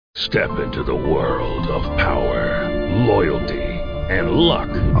Step into the world of power, loyalty, and luck.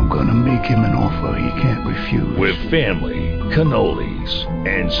 I'm gonna make him an offer he can't refuse. With family, cannolis,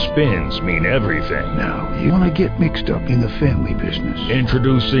 and spins mean everything. Now, you wanna get mixed up in the family business.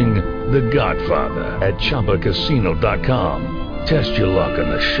 Introducing The Godfather at ChumbaCasino.com. Test your luck in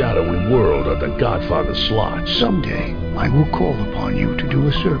the shadowy world of The Godfather slot. Someday, I will call upon you to do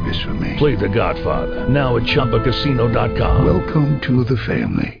a service for me. Play The Godfather now at ChumbaCasino.com. Welcome to the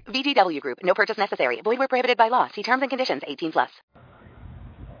family. VGW Group. No purchase necessary. Void where prohibited by law. See terms and conditions. 18+.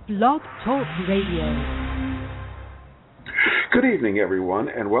 Blog Talk Radio. Good evening, everyone,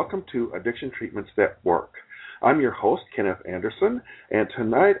 and welcome to Addiction Treatments That Work. I'm your host, Kenneth Anderson, and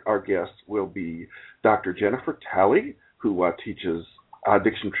tonight our guest will be Dr. Jenifer Talley, who teaches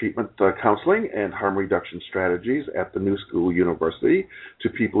addiction treatment counseling and harm reduction strategies at the New School University to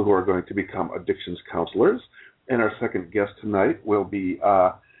people who are going to become addictions counselors. And our second guest tonight will be,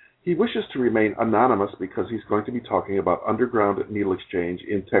 he wishes to remain anonymous because he's going to be talking about underground needle exchange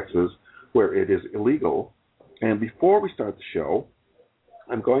in Texas where it is illegal. And before we start the show,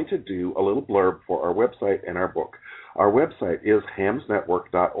 I'm going to do a little blurb for our website and our book. Our website is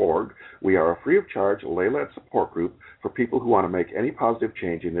hamsnetwork.org. We are a free-of-charge, lay-led support group for people who want to make any positive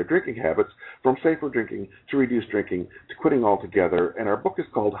change in their drinking habits, from safer drinking to reduced drinking to quitting altogether. And our book is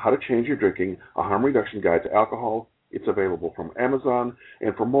called How to Change Your Drinking, A Harm Reduction Guide to Alcohol. It's available from Amazon.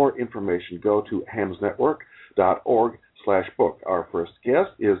 And for more information, go to hamsnetwork.org/book. Our first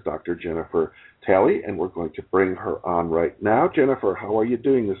guest is Dr. Jenifer Talley, and we're going to bring her on right now. Jenifer, how are you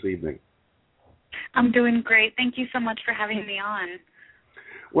doing this evening? I'm doing great. Thank you so much for having me on.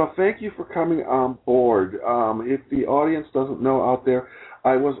 Well, thank you for coming on board. If the audience doesn't know out there,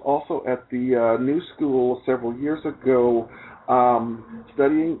 I was also at the New School several years ago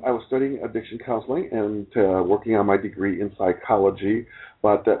studying addiction counseling and working on my degree in psychology,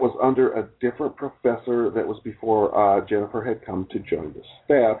 but that was under a different professor. That was before Jenifer had come to join the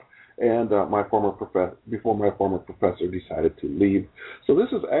staff. And before my former professor decided to leave. So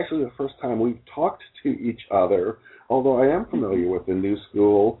this is actually the first time we've talked to each other, although I am familiar with the New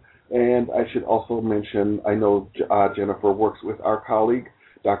School. And I should also mention, I know Jenifer works with our colleague,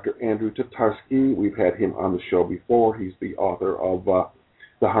 Dr. Andrew Tatarsky. We've had him on the show before. He's the author of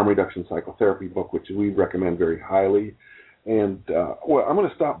the Harm Reduction Psychotherapy book, which we recommend very highly. And, well, I'm going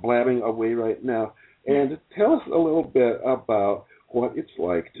to stop blabbing away right now and tell us a little bit about what it's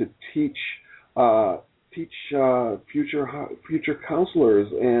like to teach future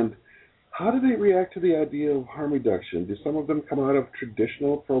counselors, and how do they react to the idea of harm reduction? Do some of them come out of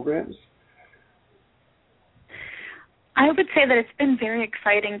traditional programs? I would say that it's been very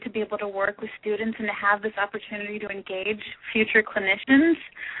exciting to be able to work with students and to have this opportunity to engage future clinicians.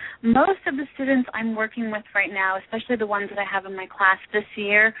 Most of the students I'm working with right now, especially the ones that I have in my class this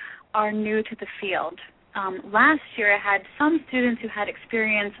year, are new to the field. Last year I had some students who had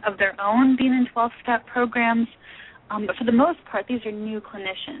experience of their own being in 12-step programs, but for the most part these are new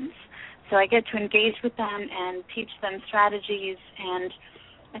clinicians. So I get to engage with them and teach them strategies, and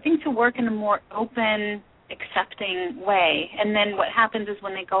I think to work in a more open, accepting way. And then what happens is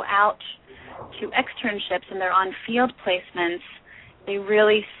when they go out to externships and they're on field placements, they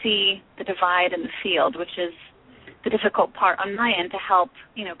really see the divide in the field, which is the difficult part on my end to help,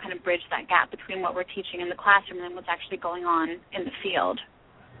 kind of bridge that gap between what we're teaching in the classroom and what's actually going on in the field.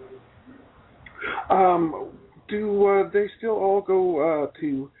 Do they still all go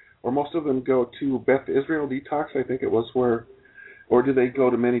to, or most of them go to Beth Israel Detox, I think it was, or do they go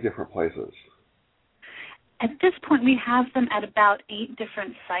to many different places? At this point, we have them at about 8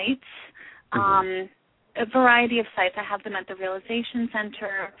 different sites. A variety of sites. I have them at the Realization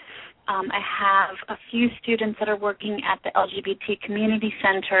Center. I have a few students that are working at the LGBT Community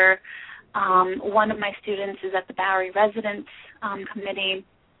Center. One of my students is at the Bowery Residence Committee.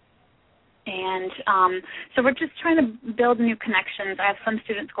 And so we're just trying to build new connections. I have some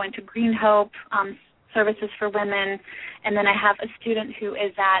students going to Green Hope, Services for Women, and then I have a student who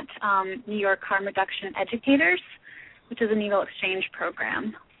is at New York Harm Reduction Educators, which is a needle exchange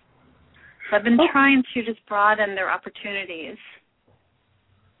program. So I've been trying to just broaden their opportunities.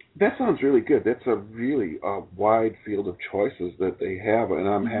 That sounds really good. That's a really wide field of choices that they have, and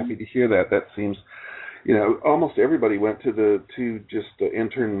I'm happy to hear that. That seems, almost everybody went to do the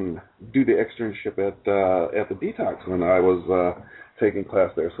externship at the Detox when I was taking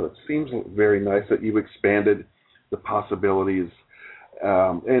class there. So it seems very nice that you've expanded the possibilities.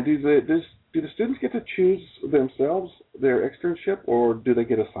 And do the students get to choose themselves their externship, or do they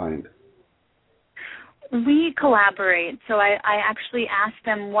get assigned? We collaborate. So I actually ask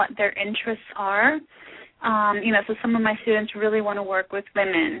them what their interests are. So some of my students really want to work with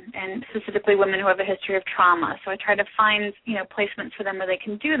women, and specifically women who have a history of trauma. So I try to find, placements for them where they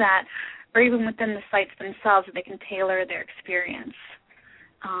can do that, or even within the sites themselves where they can tailor their experience.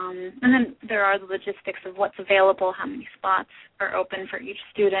 And then there are the logistics of what's available, how many spots are open for each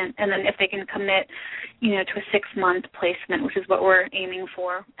student, and then if they can commit, to a 6-month placement, which is what we're aiming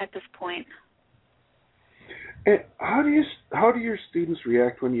for at this point. And how do your students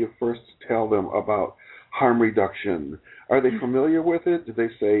react when you first tell them about harm reduction? Are they familiar with it? Do they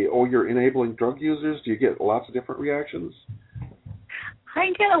say, "Oh, you're enabling drug users"? Do you get lots of different reactions? I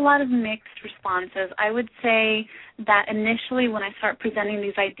get a lot of mixed responses. I would say that initially when I start presenting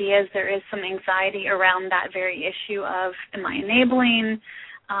these ideas, there is some anxiety around that very issue of, am I enabling?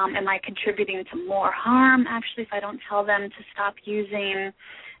 Am I contributing to more harm, actually, if I don't tell them to stop using?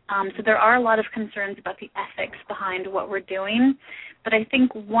 So there are a lot of concerns about the ethics behind what we're doing. But I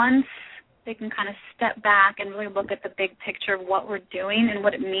think once they can kind of step back and really look at the big picture of what we're doing and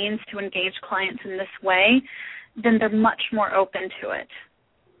what it means to engage clients in this way, then they're much more open to it.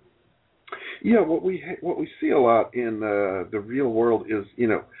 Yeah, what we see a lot in the real world is,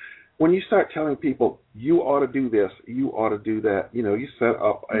 when you start telling people you ought to do this, you ought to do that, you set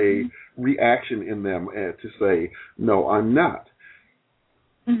up a reaction in them to say, no, I'm not.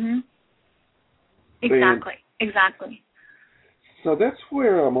 Exactly. So that's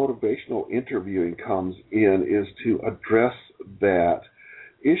where motivational interviewing comes in, is to address that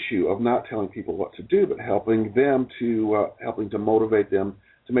issue of not telling people what to do, but helping to motivate them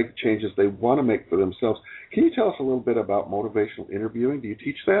to make the changes they want to make for themselves. Can you tell us a little bit about motivational interviewing? Do you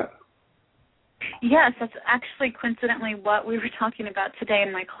teach that? Yes, that's actually coincidentally what we were talking about today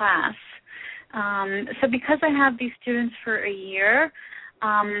in my class. So because I have these students for a year,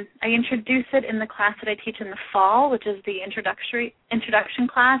 I introduce it in the class that I teach in the fall, which is the introduction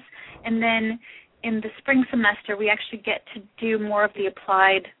class, and then in the spring semester, we actually get to do more of the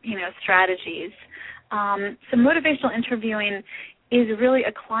applied, strategies. So motivational interviewing is really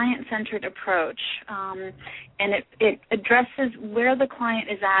a client-centered approach, and it addresses where the client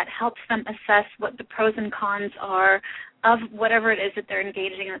is at, helps them assess what the pros and cons are of whatever it is that they're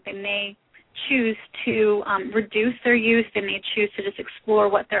engaging in, that they may choose to reduce their use, they may choose to just explore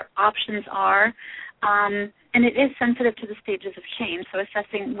what their options are. And it is sensitive to the stages of change, so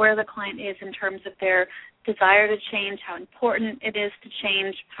assessing where the client is in terms of their desire to change, how important it is to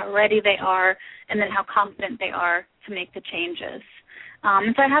change, how ready they are, and then how confident they are to make the changes.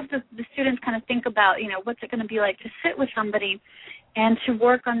 And so I have the students kind of think about, what's it going to be like to sit with somebody and to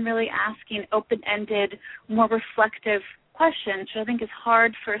work on really asking open-ended, more reflective questions, which I think is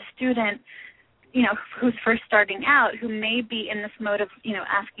hard for a student, who's first starting out, who may be in this mode of,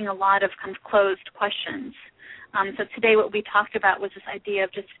 asking a lot of kind of closed questions. So today what we talked about was this idea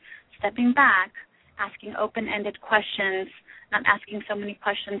of just stepping back, asking open-ended questions, not asking so many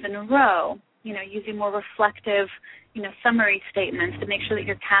questions in a row, using more reflective, summary statements to make sure that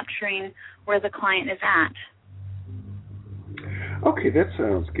you're capturing where the client is at. Okay, that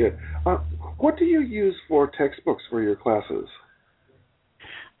sounds good. What do you use for textbooks for your classes?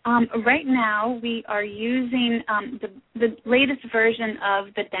 Right now, we are using the latest version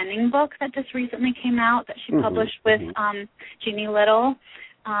of the Denning book that just recently came out that she published with Jeannie Little.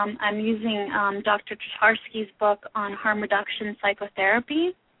 I'm using Dr. Tatarsky's book on harm reduction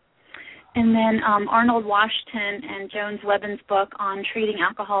psychotherapy, and then Arnold Washington and Jones Webbin's book on treating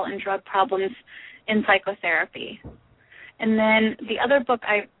alcohol and drug problems in psychotherapy. And then the other book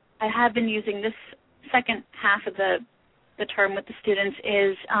I have been using this second half of the term with the students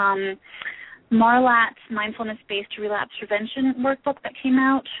is Marlat's Mindfulness-Based Relapse Prevention workbook that came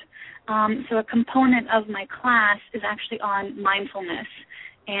out. So a component of my class is actually on mindfulness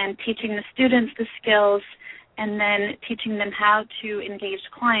and teaching the students the skills and then teaching them how to engage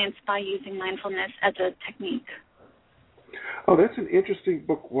clients by using mindfulness as a technique. Oh, that's an interesting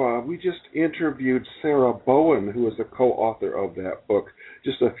book. We just interviewed Sarah Bowen, who is the co-author of that book,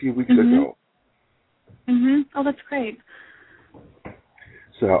 just a few weeks ago. Oh, that's great.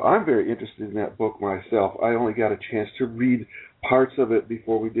 So I'm very interested in that book myself. I only got a chance to read parts of it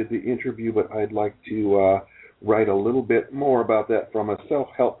before we did the interview, but I'd like to write a little bit more about that from a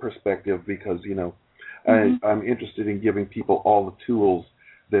self-help perspective because, I'm interested in giving people all the tools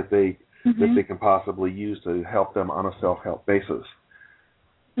that they can possibly use to help them on a self-help basis.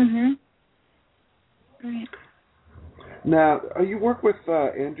 Great. Now, you work with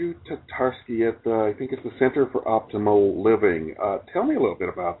Andrew Tatarsky at, I think it's the Center for Optimal Living. Tell me a little bit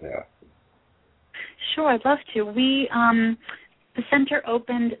about that. Sure, I'd love to. The center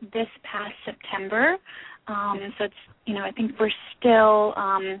opened this past September, So it's, I think we're still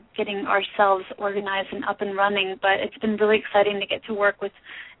getting ourselves organized and up and running, but it's been really exciting to get to work with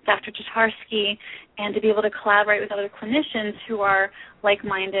Dr. Tatarsky and to be able to collaborate with other clinicians who are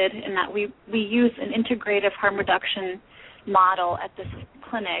like-minded in that we use an integrative harm reduction model at this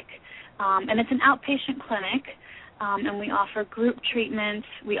clinic. And it's an outpatient clinic, and we offer group treatments,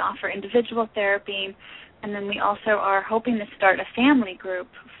 we offer individual therapy, and then we also are hoping to start a family group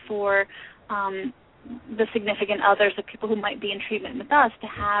for the significant others of people who might be in treatment with us to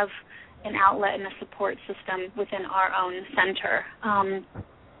have an outlet and a support system within our own center.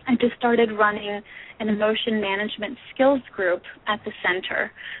 I just started running an emotion management skills group at the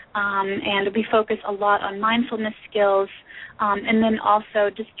center, and we focus a lot on mindfulness skills, and then also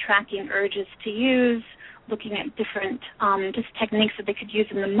just tracking urges to use, looking at different just techniques that they could use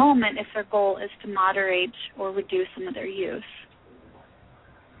in the moment if their goal is to moderate or reduce some of their use.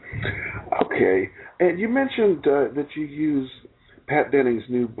 Okay, and you mentioned that you use Pat Denning's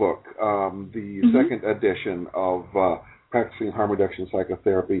new book, the second edition of Practicing Harm Reduction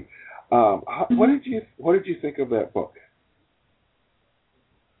Psychotherapy. What did you think of that book?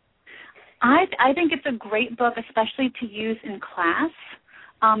 I think it's a great book, especially to use in class,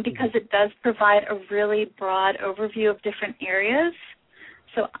 because it does provide a really broad overview of different areas.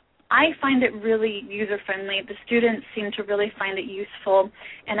 So I find it really user-friendly. The students seem to really find it useful,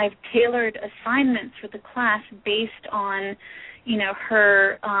 and I've tailored assignments for the class based on,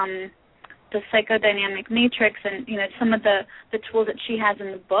 her the psychodynamic matrix and, some of the tools that she has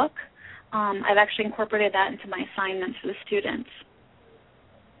in the book. I've actually incorporated that into my assignments for the students.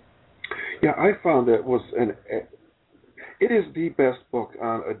 Yeah, I found that it is the best book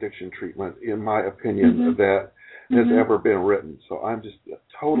on addiction treatment, in my opinion, that has ever been written. So I'm just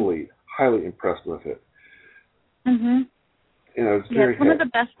totally, highly impressed with it. And I was very it's one of the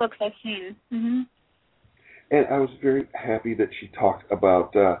best books I've seen. And I was very happy that she talked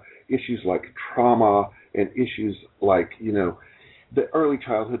about issues like trauma and issues like, the early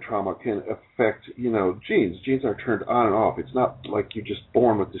childhood trauma can affect, genes. Genes are turned on and off. It's not like you're just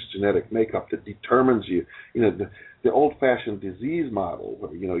born with this genetic makeup that determines you. The old-fashioned disease model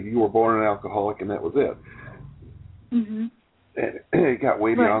where, you were born an alcoholic and that was it. And it got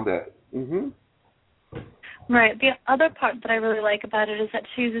way beyond that. Right. The other part that I really like about it is that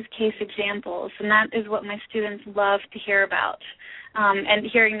she uses case examples, and that is what my students love to hear about. And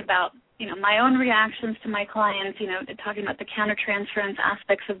hearing about, my own reactions to my clients, talking about the countertransference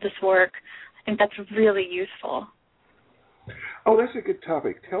aspects of this work, I think that's really useful. Oh, that's a good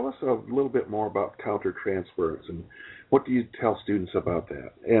topic. Tell us a little bit more about countertransference, and what do you tell students about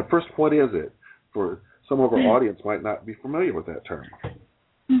that? And first, what is it? For some of our audience might not be familiar with that term.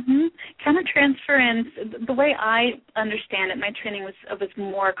 Countertransference, the way I understand it, my training was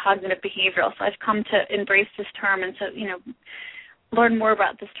more cognitive behavioral, so I've come to embrace this term and to, learn more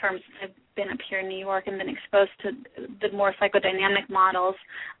about this term since I've been up here in New York and been exposed to the more psychodynamic models.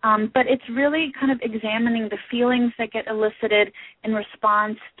 But it's really kind of examining the feelings that get elicited in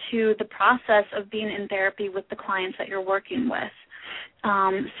response to the process of being in therapy with the clients that you're working with.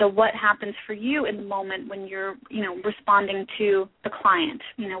 So what happens for you in the moment when you're, responding to the client?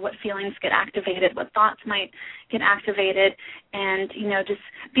 What feelings get activated, what thoughts might get activated, and, just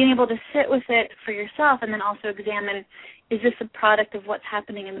being able to sit with it for yourself and then also examine, is this a product of what's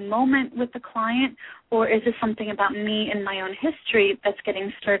happening in the moment with the client, or is this something about me and my own history that's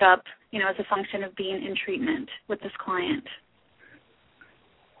getting stirred up, as a function of being in treatment with this client?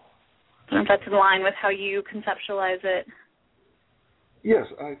 I don't know if that's in line with how you conceptualize it. Yes,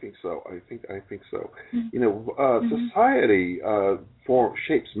 I think so. I think so. Society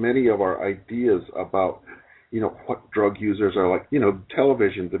shapes many of our ideas about, what drug users are like.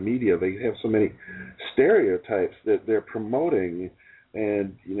 Television, the media, they have so many stereotypes that they're promoting,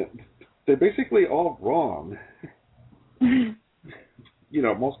 and, they're basically all wrong.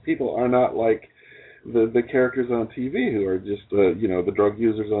 Most people are not like the characters on TV who are just, the drug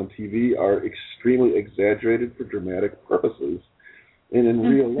users on TV are extremely exaggerated for dramatic purposes. And in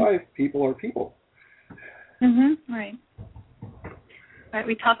real life, people are people. Right.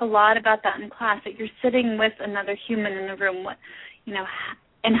 We talk a lot about that in class, that you're sitting with another human in the room,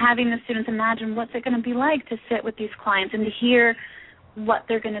 and having the students imagine what's it going to be like to sit with these clients and to hear what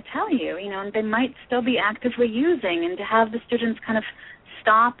they're going to tell you, and they might still be actively using, and to have the students kind of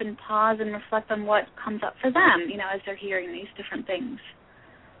stop and pause and reflect on what comes up for them, as they're hearing these different things.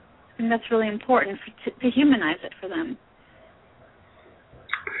 I think that's really important to humanize it for them.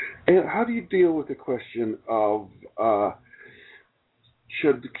 And how do you deal with the question of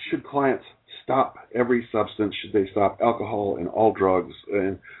should clients stop every substance? Should they stop alcohol and all drugs,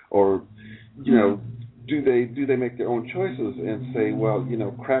 or do they make their own choices and say, well,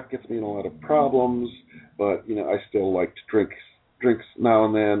 crack gets me in a lot of problems, but I still like to drinks now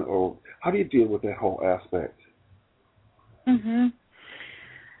and then, or how do you deal with that whole aspect?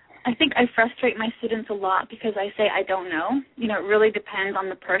 I think I frustrate my students a lot because I say I don't know. It really depends on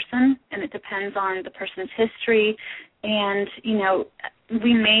the person, and it depends on the person's history, and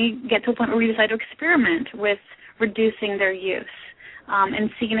we may get to a point where we decide to experiment with reducing their use and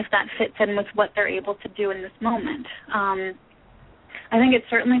seeing if that fits in with what they're able to do in this moment. I think it's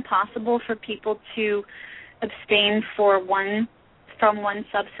certainly possible for people to abstain from one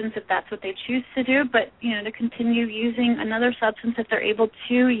substance if that's what they choose to do, but to continue using another substance if they're able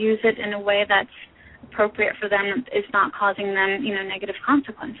to use it in a way that's appropriate for them, is not causing them negative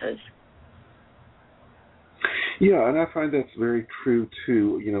consequences. Yeah, and I find that's very true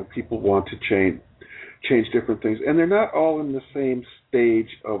too. People want to change different things, and they're not all in the same stage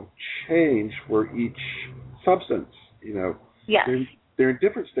of change for each substance. Yes. They're in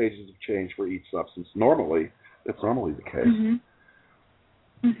different stages of change for each substance. That's normally the case.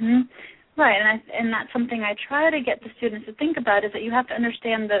 Right, and that's something I try to get the students to think about, is that you have to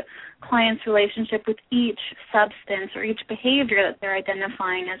understand the client's relationship with each substance or each behavior that they're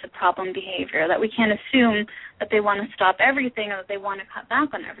identifying as a problem behavior, that we can't assume that they want to stop everything or that they want to cut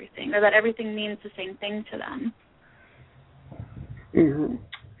back on everything or that everything means the same thing to them.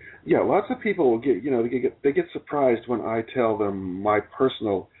 Yeah, lots of people will they get surprised when I tell them my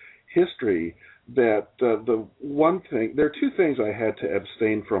personal history, that the one thing, there are two things I had to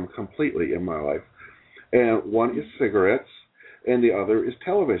abstain from completely in my life, and one is cigarettes, and the other is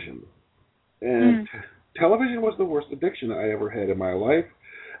television. And television was the worst addiction I ever had in my life,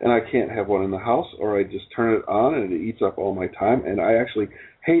 and I can't have one in the house, or I just turn it on and it eats up all my time, and I actually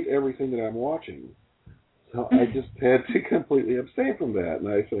hate everything that I'm watching. So I just had to completely abstain from that, and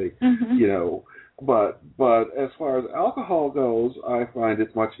I say, But as far as alcohol goes, I find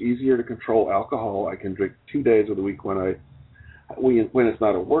it's much easier to control alcohol. I can drink 2 days of the week when it's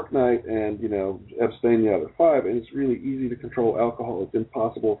not a work night, and abstain the other 5. And it's really easy to control alcohol. It's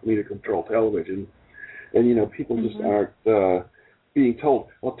impossible for me to control television. And people just aren't being told,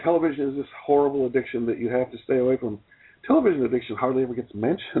 well, television is this horrible addiction that you have to stay away from. Television addiction hardly ever gets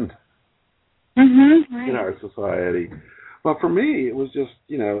mentioned in our society. But for me, it was just,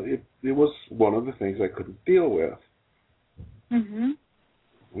 it was one of the things I couldn't deal with.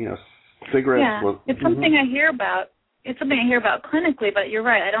 Cigarettes was... It's something I hear about. It's something I hear about clinically, but you're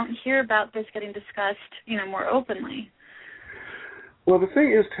right. I don't hear about this getting discussed, more openly. Well, the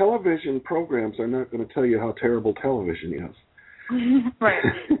thing is, television programs are not going to tell you how terrible television is. Right.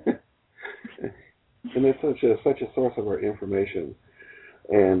 And it's such a source of our information.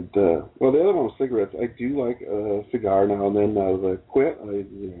 And, the other one was cigarettes. I do like a cigar now and then. Now that I quit,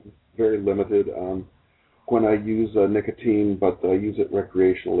 I'm very limited on when I use nicotine, but I use it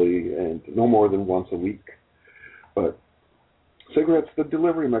recreationally and no more than once a week. But cigarettes, the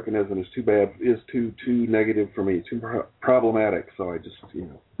delivery mechanism is too negative for me, too problematic. So I just,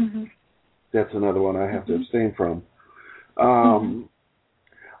 that's another one I have to abstain from.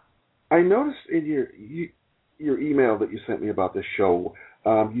 I noticed in your email that you sent me about this show,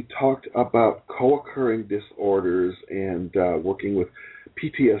 you talked about co-occurring disorders and working with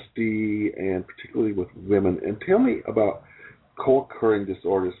PTSD and particularly with women. And tell me about co-occurring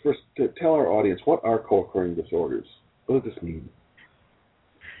disorders. First, tell our audience, what are co-occurring disorders? What does this mean?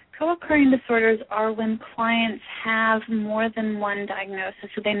 Co-occurring disorders are when clients have more than one diagnosis.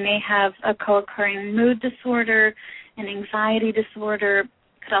 So they may have a co-occurring mood disorder, an anxiety disorder,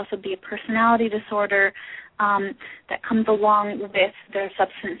 could also be a personality disorder that comes along with their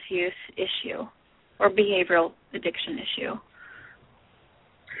substance use issue or behavioral addiction issue.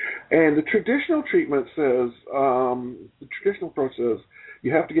 And the traditional treatment says, the traditional approach says,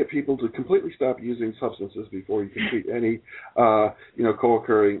 you have to get people to completely stop using substances before you can treat any,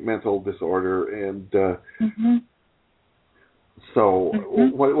 co-occurring mental disorder. And so,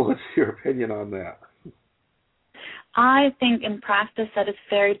 what's your opinion on that? I think in practice that it's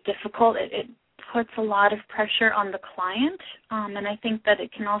very difficult. It puts a lot of pressure on the client, and I think that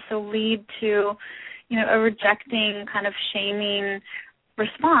it can also lead to, a rejecting, kind of shaming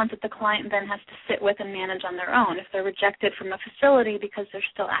response that the client then has to sit with and manage on their own. If they're rejected from a facility because they're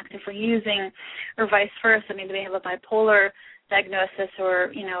still actively using, or vice versa, maybe they have a bipolar diagnosis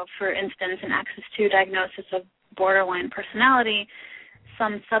or, for instance, an Axis 2 diagnosis of borderline personality,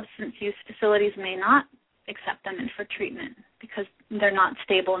 some substance use facilities may not accept them in for treatment because they're not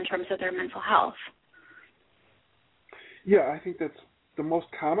stable in terms of their mental health. Yeah, I think that's the most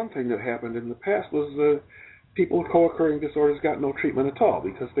common thing that happened in the past was people with co-occurring disorders got no treatment at all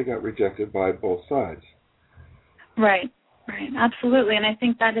because they got rejected by both sides. Right, absolutely. And I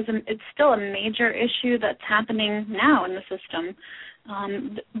think that it's still a major issue that's happening now in the system.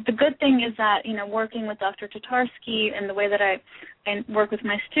 The good thing is that, working with Dr. Tatarsky and the way that I work with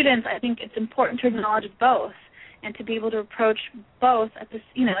my students, I think it's important to acknowledge both and to be able to approach both at the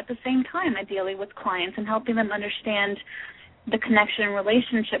same time, ideally, with clients and helping them understand the connection and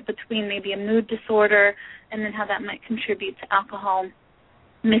relationship between maybe a mood disorder and then how that might contribute to alcohol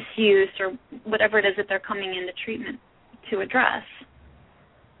misuse or whatever it is that they're coming into treatment to address.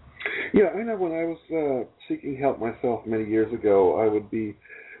 Yeah, I know when I was seeking help myself many years ago, I would be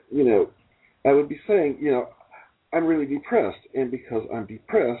saying, I'm really depressed, and because I'm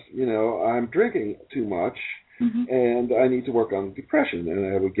depressed, I'm drinking too much, and I need to work on the depression. And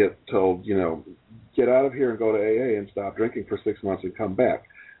I would get told, get out of here and go to AA and stop drinking for 6 months and come back.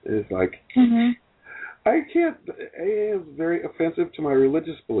 And it's like, I can't. AA is very offensive to my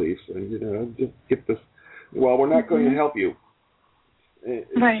religious beliefs, and just get this. Well, we're not going to help you.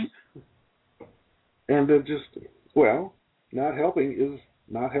 Right. And not helping is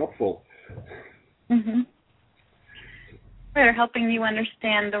not helpful. Right, or helping you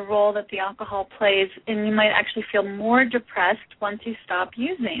understand the role that the alcohol plays, and you might actually feel more depressed once you stop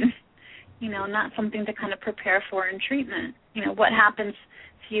using. Not something to kind of prepare for in treatment. What happens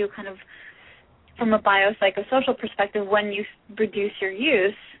to you kind of from a biopsychosocial perspective when you reduce your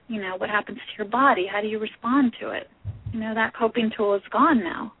use, what happens to your body? How do you respond to it? That coping tool is gone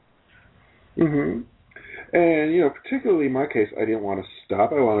now. And, particularly in my case, I didn't want to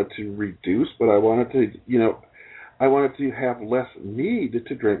stop. I wanted to reduce, but I wanted to have less need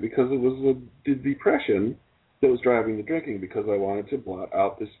to drink because it was the depression that was driving the drinking, because I wanted to blot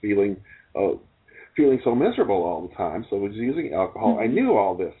out this feeling so miserable all the time. So I was using alcohol. I knew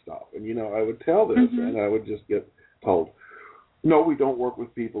all this stuff, and I would tell this, and I would just get told, "No, we don't work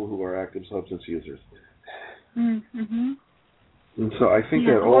with people who are active substance users." And so I think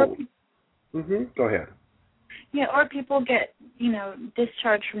that all. Go ahead. Yeah, or people get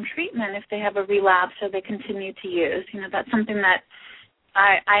discharged from treatment if they have a relapse or they continue to use. That's something that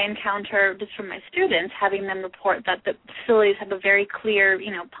I encounter just from my students, having them report that the facilities have a very clear,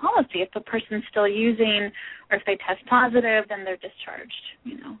 policy. If the person's still using or if they test positive, then they're discharged,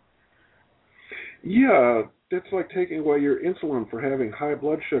 Yeah, that's like taking away your insulin for having high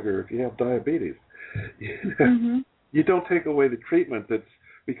blood sugar if you have diabetes. You don't take away the treatment that's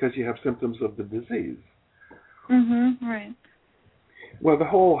because you have symptoms of the disease. Right. Well, the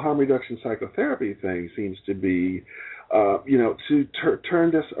whole harm reduction psychotherapy thing seems to be, to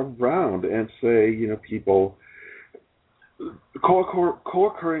turn this around and say, people,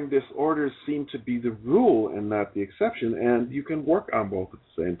 co-occurring disorders seem to be the rule and not the exception, and you can work on both at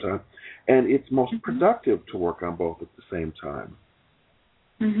the same time, and it's most productive to work on both at the same time.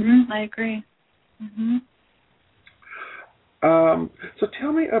 I agree. So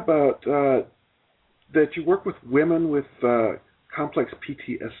tell me about that you work with women with complex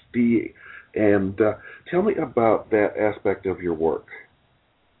PTSD, and tell me about that aspect of your work.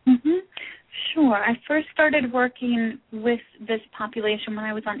 Sure. I first started working with this population when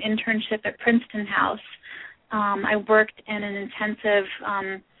I was on internship at Princeton House. I worked in an intensive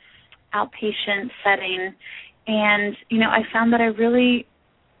outpatient setting, and, I found that I really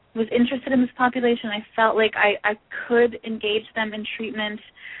was interested in this population. I felt like I could engage them in treatment,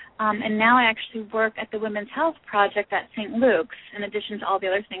 and now I actually work at the Women's Health Project at St. Luke's, in addition to all the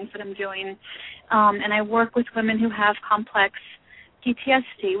other things that I'm doing, and I work with women who have complex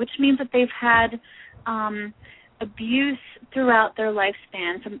PTSD, which means that they've had abuse throughout their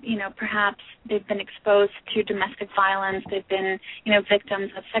lifespan. So, perhaps they've been exposed to domestic violence, they've been,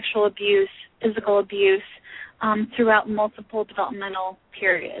 victims of sexual abuse, physical abuse, throughout multiple developmental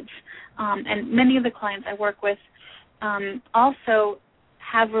periods. And many of the clients I work with also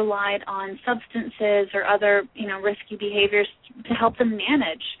have relied on substances or other, risky behaviors to help them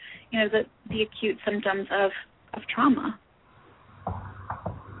manage, the acute symptoms of trauma.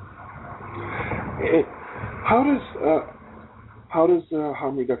 How does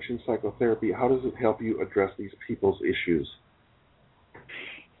harm reduction psychotherapy, how does it help you address these people's issues?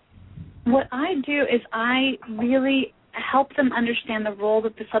 What I do is I really help them understand the role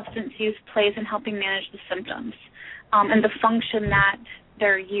that the substance use plays in helping manage the symptoms and the function that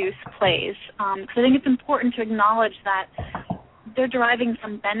their use plays. Because I think it's important to acknowledge that they're deriving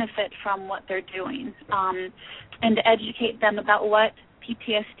some benefit from what they're doing, and to educate them about what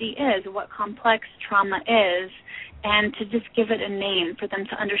PTSD is, what complex trauma is, and to just give it a name for them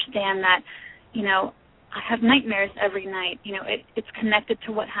to understand that, I have nightmares every night. It's connected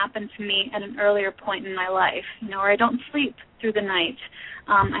to what happened to me at an earlier point in my life, or I don't sleep through the night.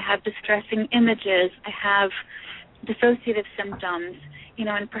 I have distressing images. I have, dissociative symptoms,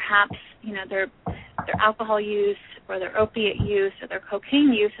 and perhaps, their alcohol use or their opiate use or their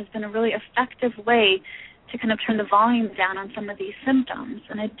cocaine use has been a really effective way to kind of turn the volume down on some of these symptoms.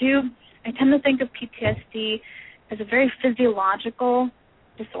 And I tend to think of PTSD as a very physiological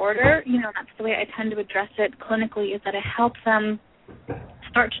disorder. That's the way I tend to address it clinically, is that I help them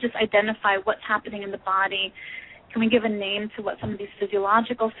start to just identify what's happening in the body. Can we give a name to what some of these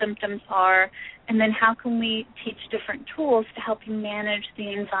physiological symptoms are? And then how can we teach different tools to help you manage the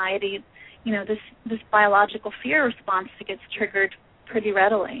anxiety, this biological fear response that gets triggered pretty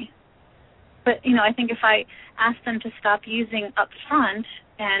readily. But, I think if I asked them to stop using up front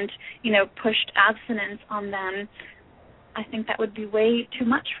and, pushed abstinence on them, I think that would be way too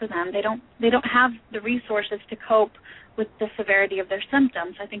much for them. They don't have the resources to cope with the severity of their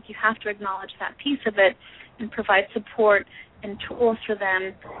symptoms. I think you have to acknowledge that piece of it and provide support and tools for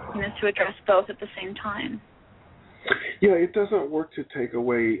them, to address both at the same time. Yeah, it doesn't work to take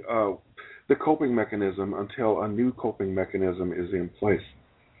away the coping mechanism until a new coping mechanism is in place.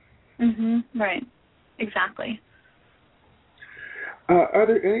 Right. Exactly. Are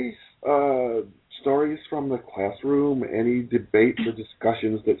there any stories from the classroom, any debates or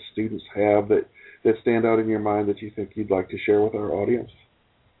discussions that students have that stand out in your mind that you think you'd like to share with our audience?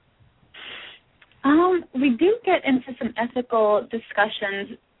 We do get into some ethical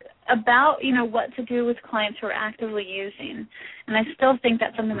discussions about, what to do with clients who are actively using. And I still think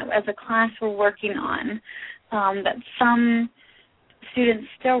that's something that as a class we're working on, that some students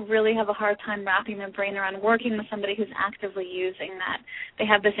still really have a hard time wrapping their brain around working with somebody who's actively using, that they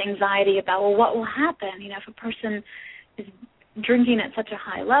have this anxiety about, well, what will happen, if a person is drinking at such a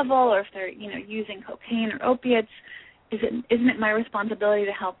high level, or if they're, using cocaine or opiates, isn't it my responsibility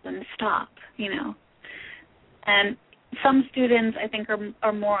to help them stop, And some students, I think,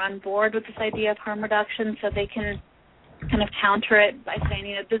 are more on board with this idea of harm reduction, so they can kind of counter it by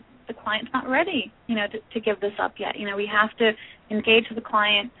saying, the client's not ready, to give this up yet. We have to engage the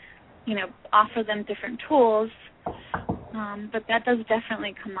client, offer them different tools, but that does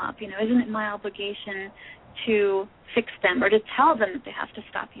definitely come up. Isn't it my obligation to fix them or to tell them that they have to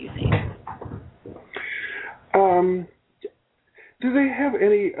stop using? Do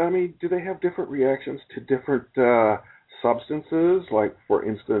they have different reactions to different substances? Like, for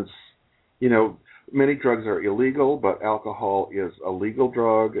instance, many drugs are illegal, but alcohol is a legal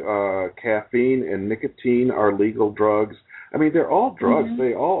drug. Caffeine and nicotine are legal drugs. They're all drugs.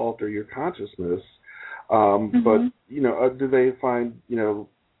 They all alter your consciousness. But, do they find,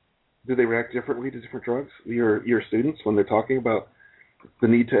 do they react differently to different drugs, your students, when they're talking about the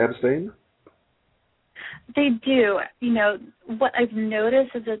need to abstain? They do. What I've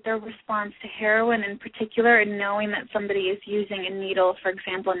noticed is that their response to heroin in particular, and knowing that somebody is using a needle, for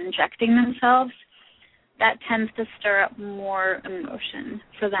example, and injecting themselves, that tends to stir up more emotion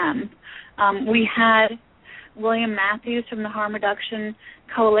for them. We had William Matthews from the Harm Reduction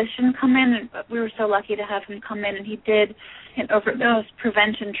Coalition come in, and we were so lucky to have him come in, and he did an overdose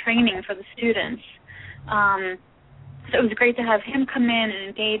prevention training for the students. So it was great to have him come in and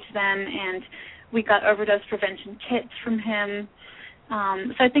engage them, and we got overdose prevention kits from him.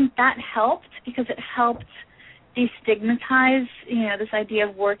 So I think that helped, because it helped destigmatize, this idea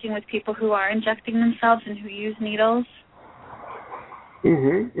of working with people who are injecting themselves and who use needles.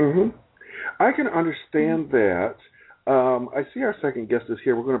 I can understand that. I see our second guest is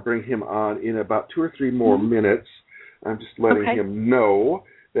here. We're going to bring him on in about 2 or 3 more minutes. I'm just letting him know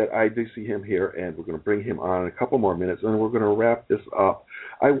that I do see him here, and we're going to bring him on in a couple more minutes, and we're going to wrap this up.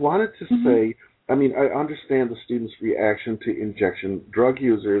 I wanted to say, I understand the students' reaction to injection. Drug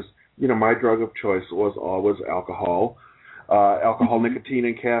users, my drug of choice was always alcohol. Nicotine,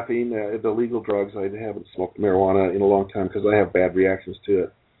 and caffeine, the legal drugs. I haven't smoked marijuana in a long time because I have bad reactions to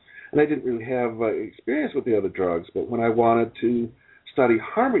it. And I didn't really have experience with the other drugs, but when I wanted to study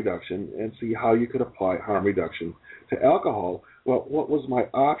harm reduction and see how you could apply harm reduction to alcohol, well, what was my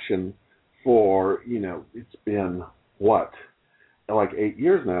option for, it's been, like 8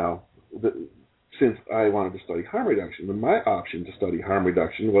 years now, since I wanted to study harm reduction. And my option to study harm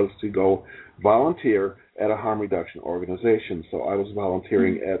reduction was to go volunteer at a harm reduction organization. So I was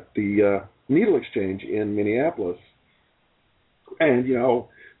volunteering at the Needle Exchange in Minneapolis. And,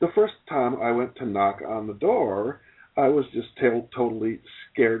 the first time I went to knock on the door, I was just totally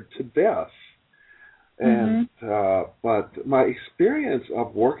scared to death. And but my experience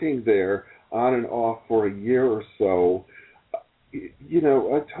of working there on and off for a year or so,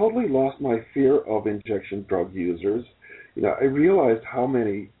 I totally lost my fear of injection drug users. I realized how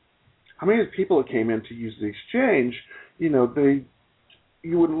many people that came in to use the exchange,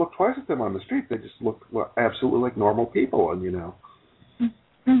 you wouldn't look twice at them on the street. They just looked absolutely like normal people, and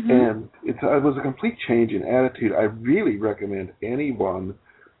and it was a complete change in attitude. I really recommend anyone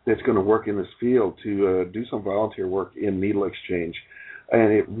that's going to work in this field to do some volunteer work in needle exchange,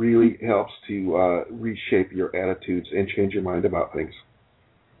 and it really helps to reshape your attitudes and change your mind about things.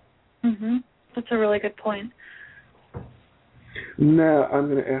 That's a really good point. Now, I'm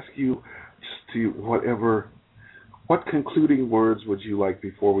going to ask you just to what concluding words would you like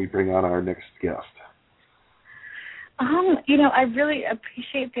before we bring on our next guest? I really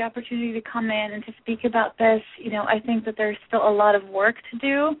appreciate the opportunity to come in and to speak about this. I think that there's still a lot of work to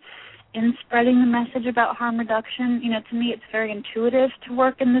do in spreading the message about harm reduction. To me, it's very intuitive to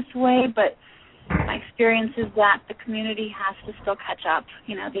work in this way, but my experience is that the community has to still catch up.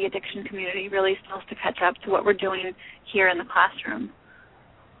 The addiction community really still has to catch up to what we're doing here in the classroom.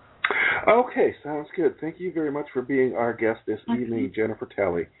 Okay, sounds good. Thank you very much for being our guest this evening, Jenifer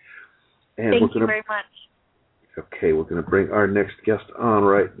Talley. And Thank you very much. Okay, we're going to bring our next guest on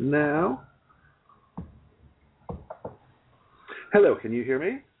right now. Hello, can you hear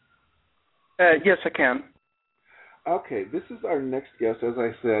me? Yes, I can. Okay, this is our next guest. As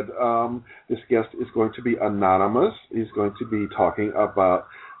I said, this guest is going to be anonymous. He's going to be talking about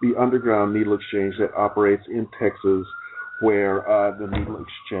the underground needle exchange that operates in Texas, where the needle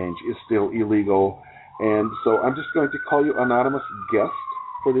exchange is still illegal. And so I'm just going to call you anonymous guest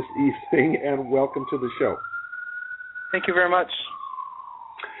for this evening, and welcome to the show. Thank you very much.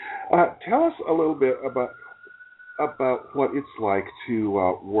 Tell us a little bit about what it's like to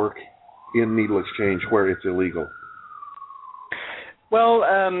work in needle exchange where it's illegal. Well,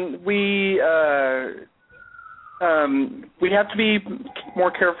 we have to be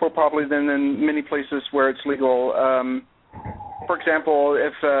more careful probably than in many places where it's legal. For example,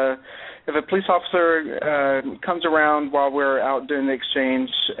 if a police officer comes around while we're out doing the exchange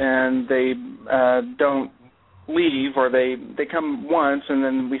and they don't leave, or they come once and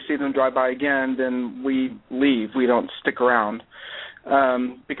then we see them drive by again, then we leave. We don't stick around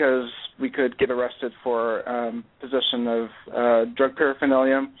because we could get arrested for possession of drug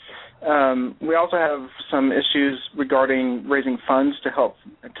paraphernalia. We also have some issues regarding raising funds to help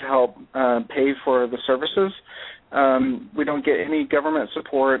pay for the services. We don't get any government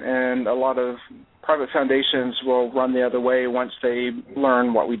support, and a lot of private foundations will run the other way once they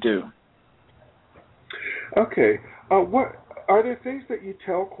learn what we do. Okay. What are there things that you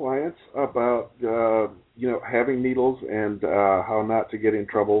tell clients about, having needles and how not to get in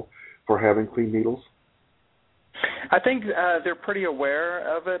trouble for having clean needles? I think they're pretty aware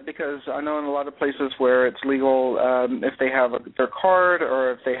of it, because I know in a lot of places where it's legal, if they have their card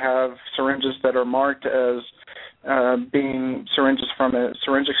or if they have syringes that are marked as being syringes from a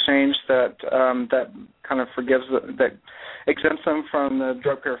syringe exchange, that kind of that exempts them from the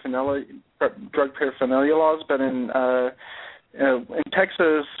drug paraphernalia laws. But in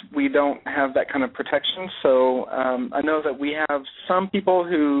Texas, we don't have that kind of protection. So I know that we have some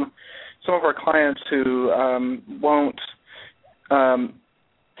of our clients who won't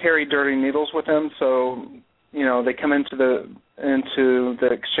carry dirty needles with them. So they come into the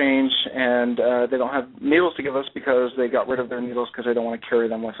exchange and they don't have needles to give us because they got rid of their needles because they don't want to carry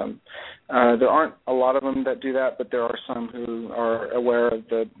them with them. There aren't a lot of them that do that, but there are some who are aware of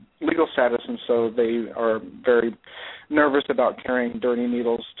the legal status, and so they are very nervous about carrying dirty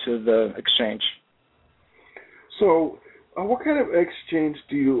needles to the exchange. So what kind of exchange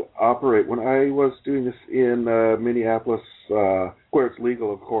do you operate? When I was doing this in Minneapolis, where it's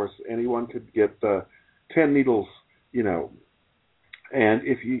legal, of course, anyone could get 10 needles, and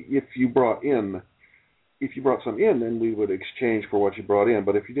if you brought some in, then we would exchange for what you brought in.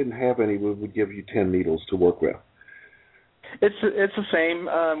 But if you didn't have any, we would give you 10 needles to work with. It's the same.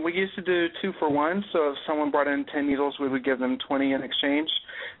 We used to do 2 for 1, so if someone brought in 10 needles, we would give them 20 in exchange.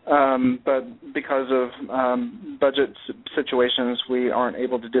 But because of budget situations, we aren't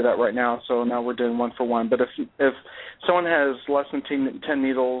able to do that right now, so now we're doing 1 for 1. But if someone has less than 10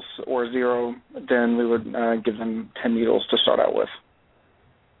 needles or 0, then we would give them 10 needles to start out with.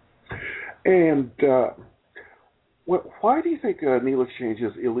 And why do you think needle exchange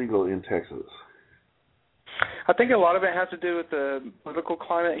is illegal in Texas? I think a lot of it has to do with the political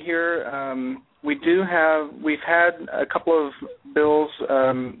climate here. We've had a couple of bills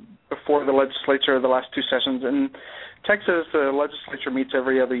before the legislature the last 2 sessions. In Texas, the legislature meets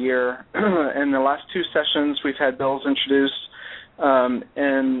every other year. In the last 2 sessions, we've had bills introduced.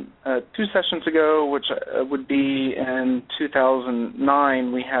 And 2 sessions ago, which would be in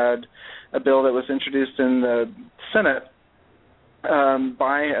 2009, we had a bill that was introduced in the Senate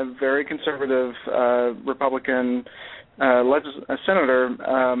by a very conservative Republican senator,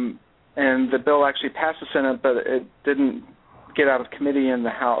 and the bill actually passed the Senate, but it didn't get out of committee in the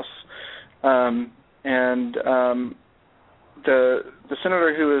House. The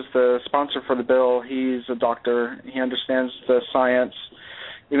senator who is the sponsor for the bill, he's a doctor. He understands the science.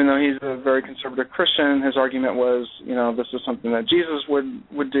 Even though he's a very conservative Christian, his argument was, this is something that Jesus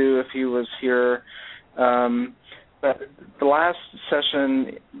would do if he was here. But the last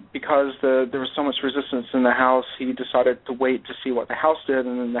session, because there was so much resistance in the House, he decided to wait to see what the House did,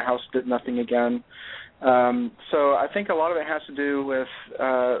 and then the House did nothing again. So I think a lot of it has to do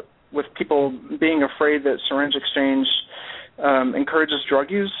with people being afraid that syringe exchange encourages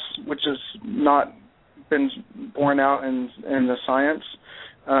drug use, which has not been borne out in the science.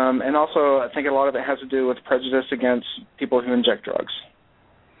 And also, I think a lot of it has to do with prejudice against people who inject drugs.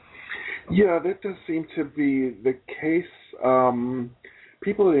 Yeah, that does seem to be the case.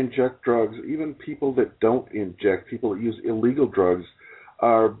 People that inject drugs, even people that don't inject, people that use illegal drugs,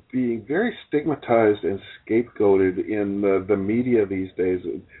 are being very stigmatized and scapegoated in the media these days.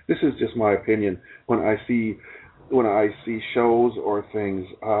 This is just my opinion. When I see shows or things,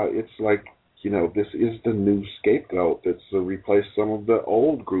 it's like, this is the new scapegoat that's replaced some of the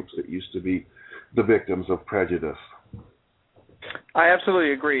old groups that used to be the victims of prejudice. I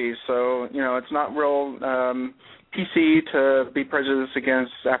absolutely agree. So, it's not real PC to be prejudiced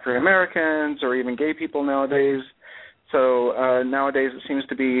against African Americans or even gay people nowadays. So nowadays it seems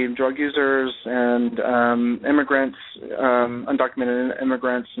to be drug users and immigrants, undocumented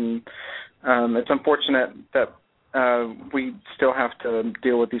immigrants, and it's unfortunate that we still have to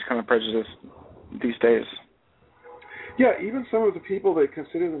deal with these kind of prejudice these days. Yeah, even some of the people that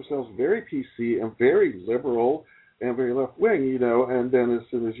consider themselves very PC and very liberal and very left-wing, and then as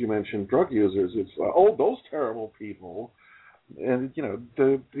soon as you mention drug users, it's, those terrible people. And,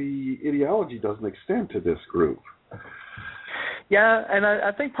 the ideology doesn't extend to this group. Yeah, and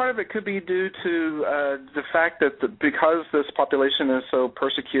I think part of it could be due to the fact that because this population is so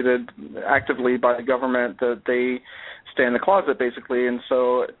persecuted actively by the government, that they stay in the closet, basically. And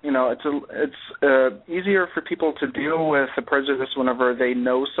so, it's easier for people to deal with the prejudice whenever they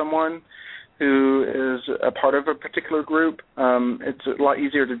know someone who is a part of a particular group. It's a lot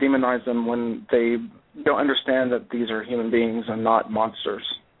easier to demonize them when they don't understand that these are human beings and not monsters.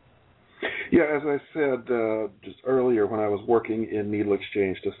 Yeah, as I said just earlier, when I was working in needle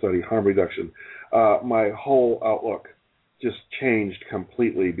exchange to study harm reduction, my whole outlook just changed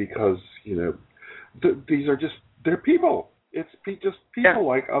completely because, these are they're people. It's just people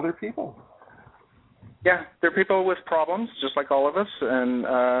like other people. Yeah, they're people with problems, just like all of us,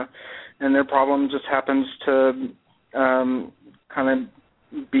 and their problem just happens to kind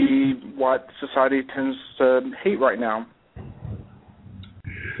of be what society tends to hate right now.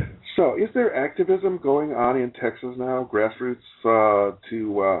 So, is there activism going on in Texas now, grassroots,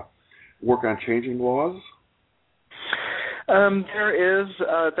 to work on changing laws? There is.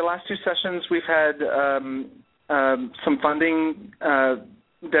 The last two sessions we've had some funding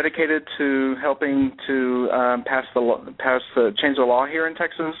dedicated to helping to change the law here in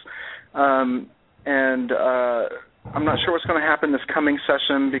Texas, and I'm not sure what's going to happen this coming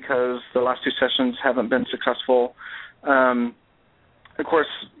session because the last two sessions haven't been successful. Of course,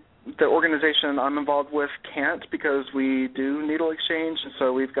 the organization I'm involved with can't because we do needle exchange, and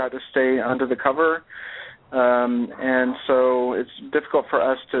so we've got to stay under the cover. And so it's difficult for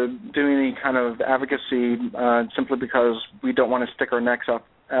us to do any kind of advocacy simply because we don't want to stick our necks up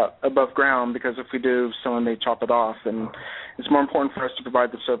above ground, because if we do, someone may chop it off. And it's more important for us to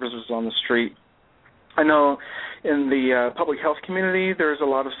provide the services on the street. I know in the public health community there's a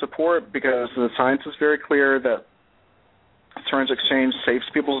lot of support because the science is very clear that syringe exchange saves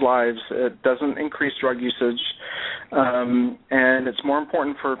people's lives. It doesn't increase drug usage. And it's more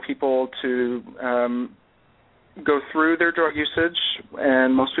important for people to go through their drug usage,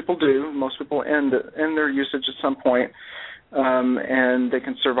 and most people do. Most people end their usage at some point, and they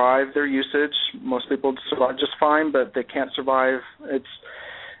can survive their usage. Most people survive just fine, but they can't survive. It's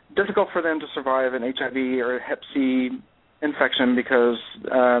difficult for them to survive an HIV or a Hep C infection because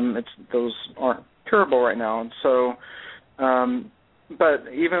those aren't curable right now. And so, but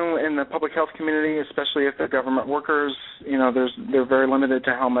even in the public health community, especially if they're government workers, they're very limited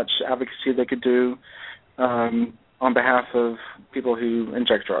to how much advocacy they could do on behalf of people who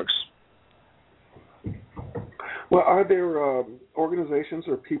inject drugs. Well, are there organizations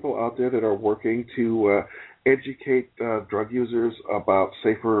or people out there that are working to educate drug users about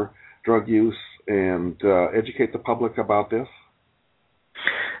safer drug use and educate the public about this?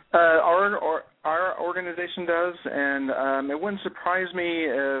 Our organization does, and it wouldn't surprise me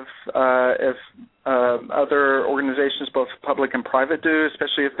if other organizations, both public and private, do,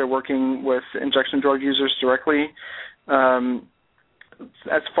 especially if they're working with injection drug users directly.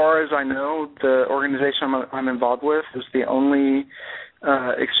 As far as I know, the organization I'm involved with is the only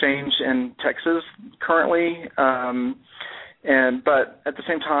exchange in Texas currently. But at the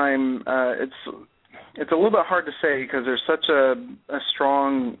same time, it's a little bit hard to say because there's such a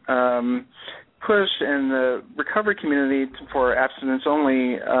strong push in the recovery community for abstinence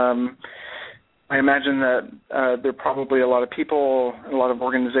only. I imagine that there are probably a lot of people, a lot of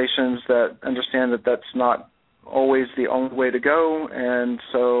organizations that understand that that's not always the only way to go, and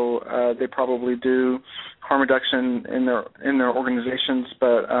so they probably do harm reduction in their organizations.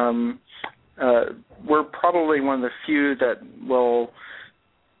 But we're probably one of the few that will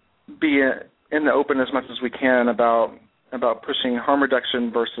be in the open as much as we can about pushing harm reduction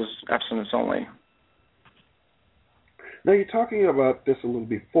versus abstinence only. Now, you're talking about this a little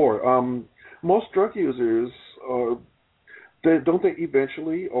before. Most drug users, don't they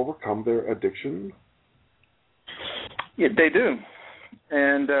eventually overcome their addiction? Yeah, they do.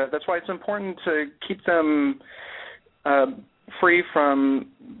 And that's why it's important to keep them free from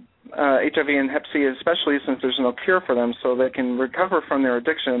HIV and Hep C, especially since there's no cure for them, so they can recover from their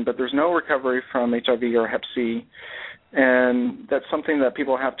addiction, but there's no recovery from HIV or Hep C. And that's something that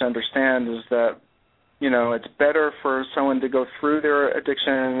people have to understand, is that, it's better for someone to go through their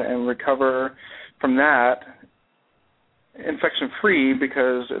addiction and recover from that infection-free,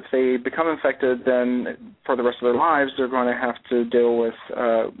 because if they become infected, then for the rest of their lives, they're going to have to deal with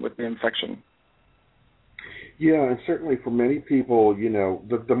the infection. Yeah, and certainly for many people,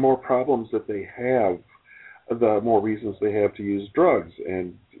 the more problems that they have, the more reasons they have to use drugs.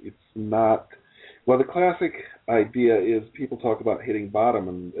 And it's not, the classic idea is people talk about hitting bottom,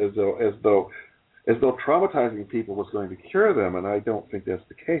 and as though traumatizing people was going to cure them, and I don't think that's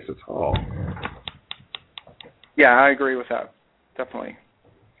the case at all. Yeah, I agree with that, definitely.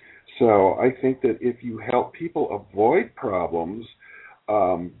 So I think that if you help people avoid problems,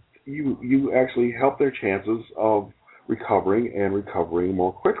 you actually help their chances of recovering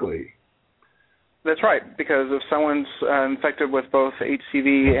more quickly. That's right, because if someone's infected with both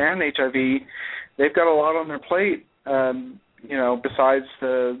HCV and HIV, they've got a lot on their plate, besides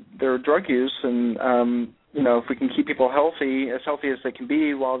their drug use. And, if we can keep people healthy as they can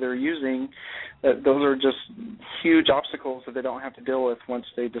be while they're using, those are just huge obstacles that they don't have to deal with once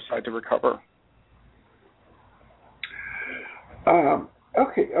they decide to recover.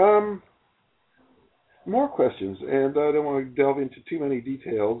 Okay. More questions, and I don't want to delve into too many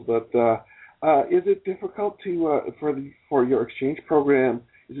details, but is it difficult for your exchange program?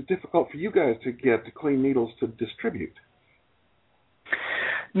 Is it difficult for you guys to get clean needles to distribute?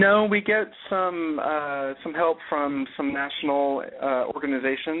 No, we get some help from some national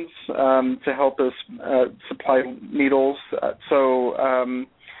organizations to help us supply needles. So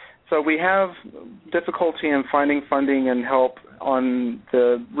we have difficulty in finding funding and help on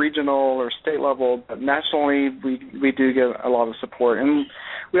the regional or state level, but nationally we do get a lot of support. And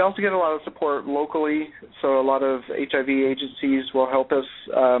we also get a lot of support locally, so a lot of HIV agencies will help us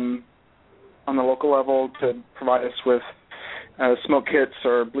on the local level to provide us with smoke kits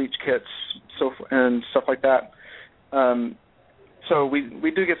or bleach kits and stuff like that. So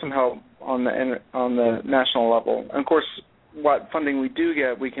we do get some help on the national level. And of course, what funding we do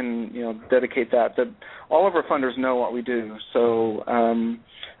get, we can dedicate that. But all of our funders know what we do, so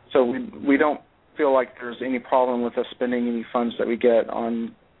we don't feel like there's any problem with us spending any funds that we get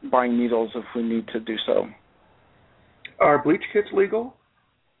on buying needles if we need to do so. Are bleach kits legal?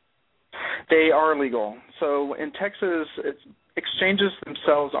 They are legal. So in Texas, exchanges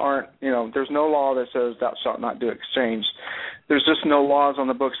themselves aren't, there's no law that says thou shalt not do exchange. There's just no laws on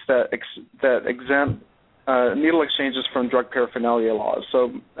the books that exempt needle exchanges from drug paraphernalia laws.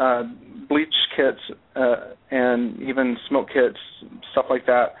 So bleach kits and even smoke kits, stuff like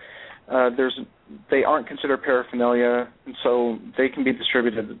that, they aren't considered paraphernalia, and so they can be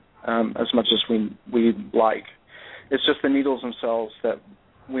distributed as much as we like. It's just the needles themselves that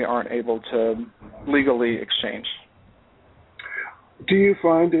we aren't able to legally exchange. Do you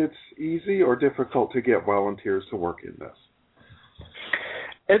find it's easy or difficult to get volunteers to work in this?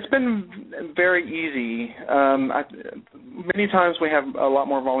 It's been very easy. Many times we have a lot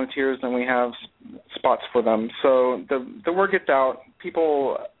more volunteers than we have spots for them. So the word gets out.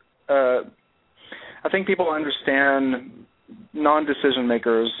 I think people understand, non-decision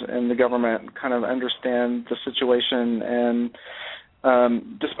makers in the government kind of understand the situation, and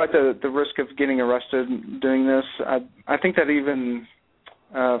despite the risk of getting arrested doing this, I think that even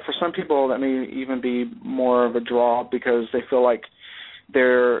for some people that may even be more of a draw, because they feel like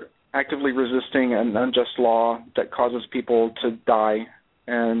they're actively resisting an unjust law that causes people to die.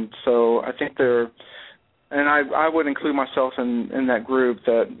 And so I think and I would include myself in that group,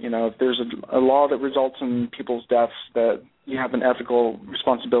 that, if there's a law that results in people's deaths, that you have an ethical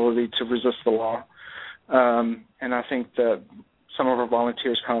responsibility to resist the law. And I think that some of our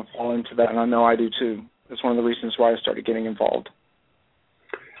volunteers kind of fall into that, and I know I do too. That's one of the reasons why I started getting involved.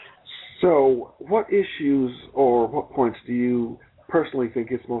 So what issues or what points do you personally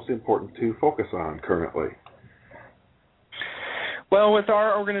think it's most important to focus on currently? Well, with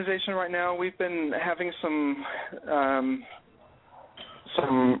our organization right now, we've been having some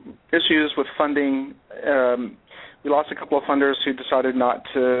issues with funding. We lost a couple of funders who decided not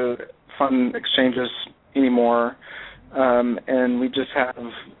to fund exchanges anymore, and we just have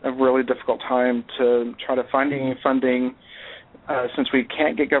a really difficult time to try to find any funding since we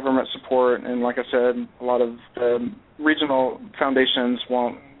can't get government support. And like I said, a lot of the regional foundations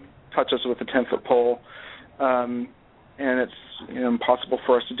won't touch us with a 10-foot pole. And it's impossible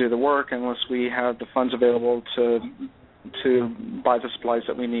for us to do the work unless we have the funds available to buy the supplies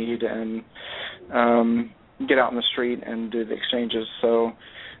that we need and get out in the street and do the exchanges. So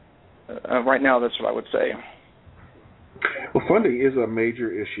right now, that's what I would say. Well, funding is a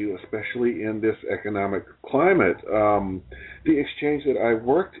major issue, especially in this economic climate. The exchange that I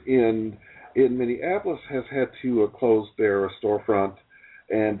worked in Minneapolis has had to close their storefront,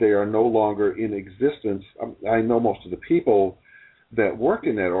 and they are no longer in existence. I know most of the people that worked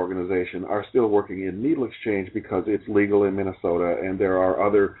in that organization are still working in needle exchange because it's legal in Minnesota, and there are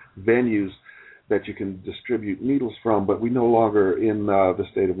other venues that you can distribute needles from, but we no longer in the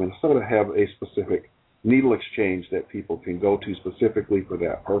state of Minnesota have a specific needle exchange that people can go to specifically for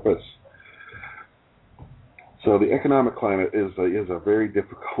that purpose. So the economic climate is a very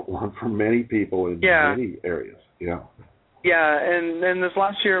difficult one for many people in many areas. Yeah, and then this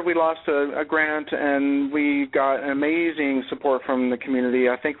last year we lost a grant, and we got amazing support from the community.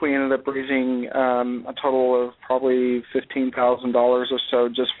 I think we ended up raising a total of probably $15,000 or so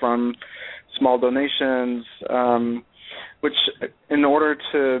just from small donations, which in order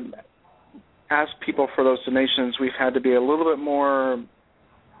to ask people for those donations, we've had to be a little bit more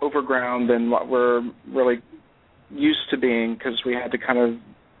overground than what we're really used to being, because we had to kind of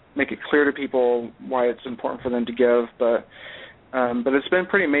make it clear to people why it's important for them to give. But it's been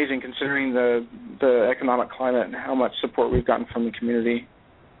pretty amazing considering the economic climate and how much support we've gotten from the community.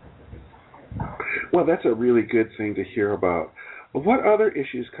 Well, that's a really good thing to hear about. But what other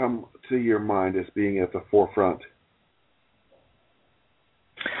issues come to your mind as being at the forefront?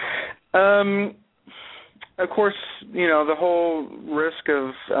 Of course, the whole risk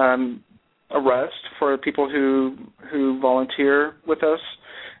of arrest for people who volunteer with us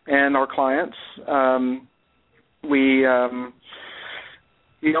and our clients.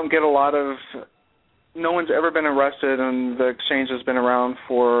 You don't get a lot of. No one's ever been arrested, and the exchange has been around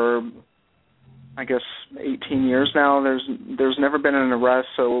for, I guess, 18 years now. There's never been an arrest,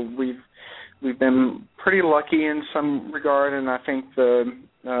 so we've been pretty lucky in some regard, and I think the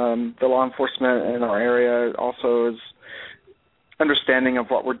law enforcement in our area also is understanding of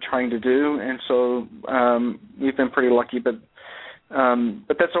what we're trying to do, and so we've been pretty lucky. But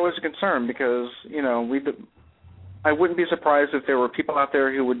that's always a concern because I wouldn't be surprised if there were people out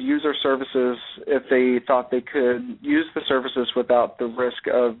there who would use our services if they thought they could use the services without the risk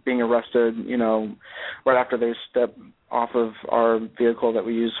of being arrested, right after they step off of our vehicle that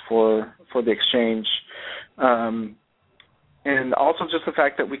we use for the exchange. And also just the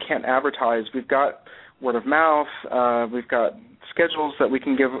fact that we can't advertise. We've got word of mouth. We've got schedules that we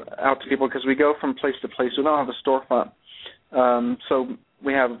can give out to people because we go from place to place. We don't have a storefront. So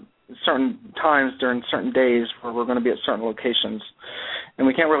we have certain times during certain days where we're going to be at certain locations. And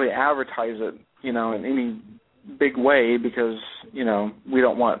we can't really advertise it, in any big way because, we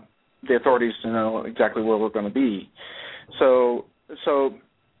don't want the authorities to know exactly where we're going to be. So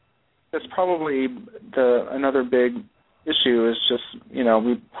that's probably another big issue is just,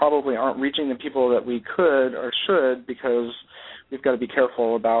 we probably aren't reaching the people that we could or should because we've got to be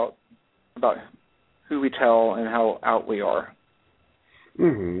careful about who we tell and how out we are.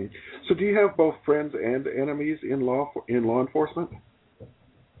 Mm-hmm. So do you have both friends and enemies in law enforcement?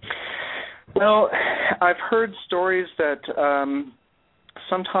 Well, I've heard stories that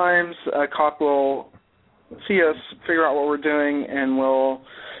sometimes a cop will see us, figure out what we're doing, and will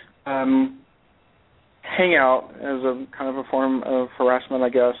hang out as a kind of a form of harassment, I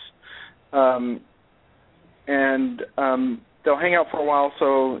guess. And they'll hang out for a while,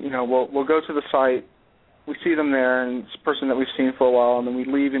 so, we'll go to the site, we see them there, and it's a person that we've seen for a while, and then we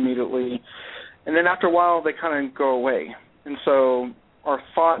leave immediately. And then after a while, they kind of go away. And so our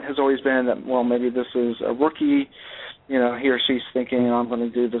thought has always been that, well, maybe this is a rookie. He or she's thinking, I'm going to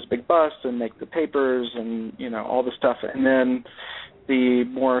do this big bust and make the papers and, all this stuff. And then the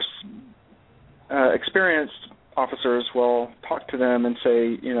more experienced officers will talk to them and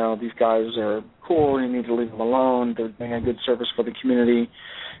say, these guys are cool, you need to leave them alone, they're doing a good service for the community.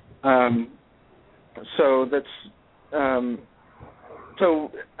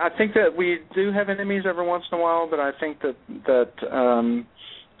 So I think that we do have enemies every once in a while, but I think that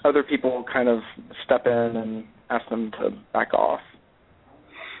other people kind of step in and ask them to back off.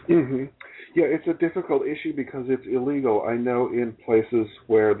 Mm-hmm. Yeah, it's a difficult issue because it's illegal. I know in places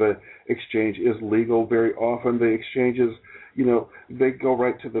where the exchange is legal, very often the exchanges, they go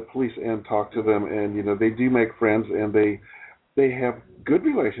right to the police and talk to them, and they do make friends, and they have good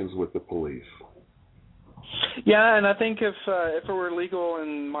relations with the police. Yeah, and I think if it were legal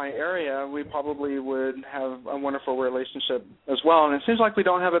in my area, we probably would have a wonderful relationship as well. And it seems like we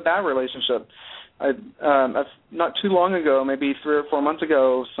don't have a bad relationship. Not too long ago, maybe 3 or 4 months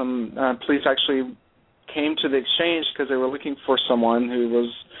ago, some police actually came to the exchange because they were looking for someone who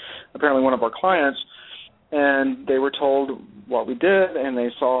was apparently one of our clients, and they were told what we did, and they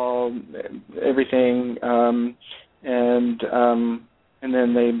saw everything, and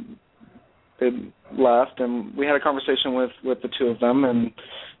then they left, and we had a conversation with the two of them, and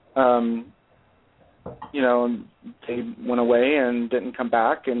they went away and didn't come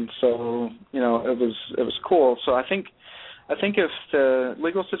back, and so it was cool. So I think if the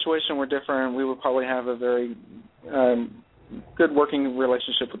legal situation were different, we would probably have a very good working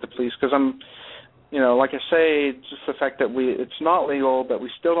relationship with the police, because like I say, just the fact that it's not legal, but we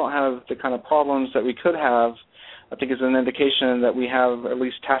still don't have the kind of problems that we could have, I think is an indication that we have at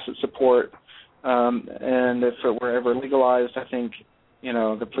least tacit support. And if it were ever legalized, I think,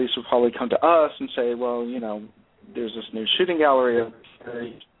 the police would probably come to us and say, well, there's this new shooting gallery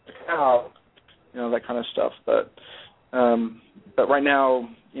out, that kind of stuff. But right now,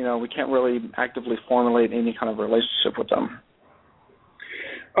 we can't really actively formulate any kind of relationship with them.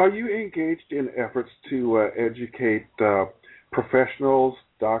 Are you engaged in efforts to educate professionals,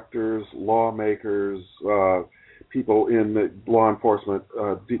 doctors, lawmakers, people in the law enforcement?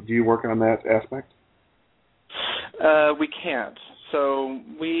 Do you work on that aspect? We can't. So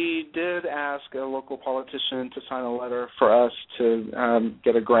we did ask a local politician to sign a letter for us to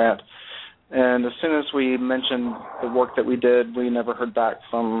get a grant. And as soon as we mentioned the work that we did, we never heard back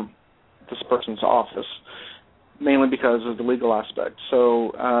from this person's office, mainly because of the legal aspect.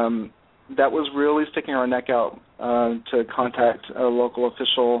 So that was really sticking our neck out to contact a local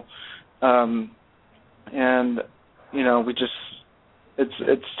official. And we just,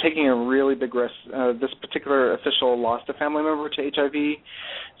 it's taking a really big risk. This particular official lost a family member to HIV,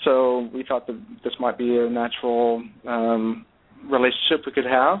 so we thought that this might be a natural relationship we could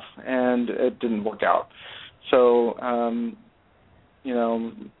have, and it didn't work out. So,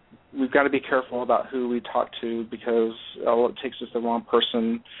 we've got to be careful about who we talk to, because all it takes is the wrong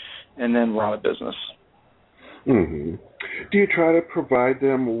person, and then we're out of business. Mm-hmm. Do you try to provide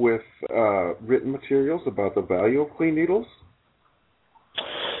them with written materials about the value of clean needles?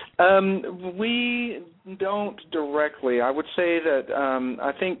 We don't directly. I would say that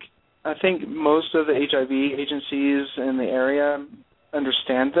I think most of the HIV agencies in the area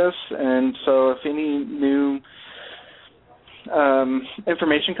understand this, and so if any new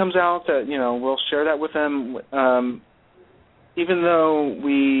information comes out, that we'll share that with them. Even though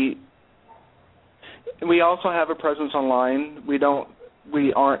we also have a presence online,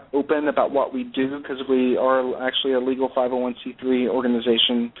 we aren't open about what we do, because we are actually a legal 501c3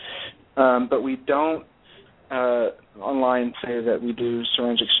 organization, but we don't online say that we do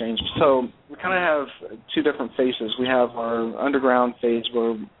syringe exchange. So we kind of have two different faces. We have our underground phase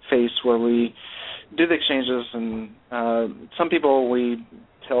where we do the exchanges, and some people we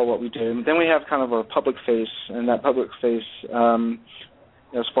tell what we do. Then we have kind of our public face, and that public face,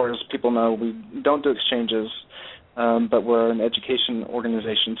 as far as people know, we don't do exchanges, but we're an education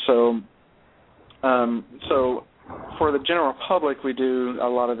organization. So for the general public, we do a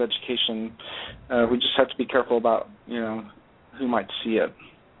lot of education. We just have to be careful about, who might see it.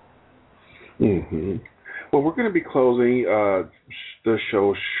 Mm-hmm. Well, we're going to be closing the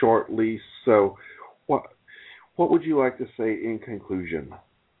show shortly. So, what would you like to say in conclusion?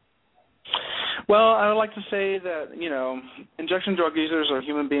 Well, I would like to say that, injection drug users are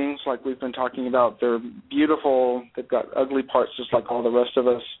human beings, like we've been talking about. They're beautiful. They've got ugly parts just like all the rest of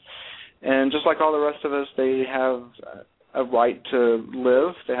us. And just like all the rest of us, they have a right to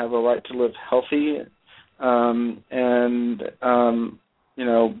live. They have a right to live healthy.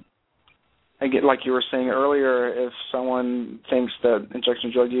 again, like you were saying earlier, if someone thinks that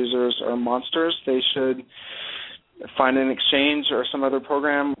injection drug users are monsters, they should find an exchange or some other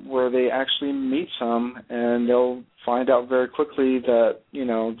program where they actually meet some, and they'll find out very quickly that,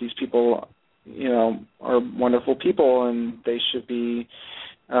 these people, are wonderful people, and they should be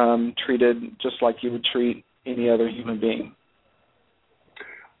treated just like you would treat any other human being.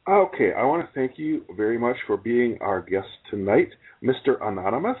 Okay, I want to thank you very much for being our guest tonight, Mr.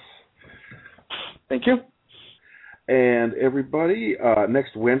 Anonymous. Thank you. And everybody,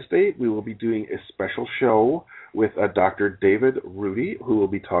 next Wednesday we will be doing a special show with Dr. David Rudy, who will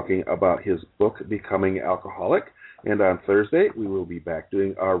be talking about his book, Becoming Alcoholic. And on Thursday, we will be back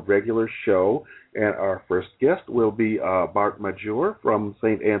doing our regular show. And our first guest will be Bart Major from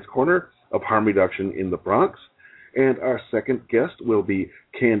St. Anne's Corner of Harm Reduction in the Bronx. And our second guest will be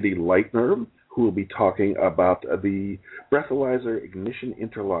Candy Leitner, who will be talking about the breathalyzer ignition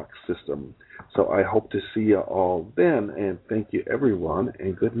interlock system. So I hope to see you all then. And thank you, everyone,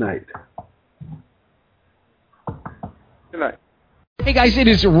 and good night. Good night. Hey guys, it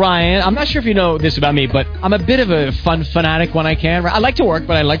is Ryan. I'm not sure if you know this about me, but I'm a bit of a fun fanatic when I can. I like to work,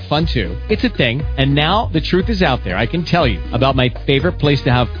 but I like fun too. It's a thing. And now the truth is out there. I can tell you about my favorite place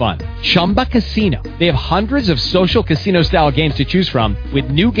to have fun. Chumba Casino. They have hundreds of social casino style games to choose from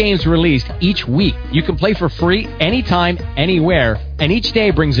with new games released each week. You can play for free anytime, anywhere. And each day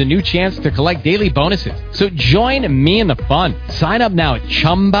brings a new chance to collect daily bonuses. So join me in the fun. Sign up now at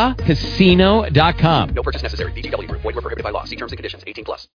ChumbaCasino.com. No purchase necessary. VGW Group. Void where prohibited by law. See terms and conditions. 18+.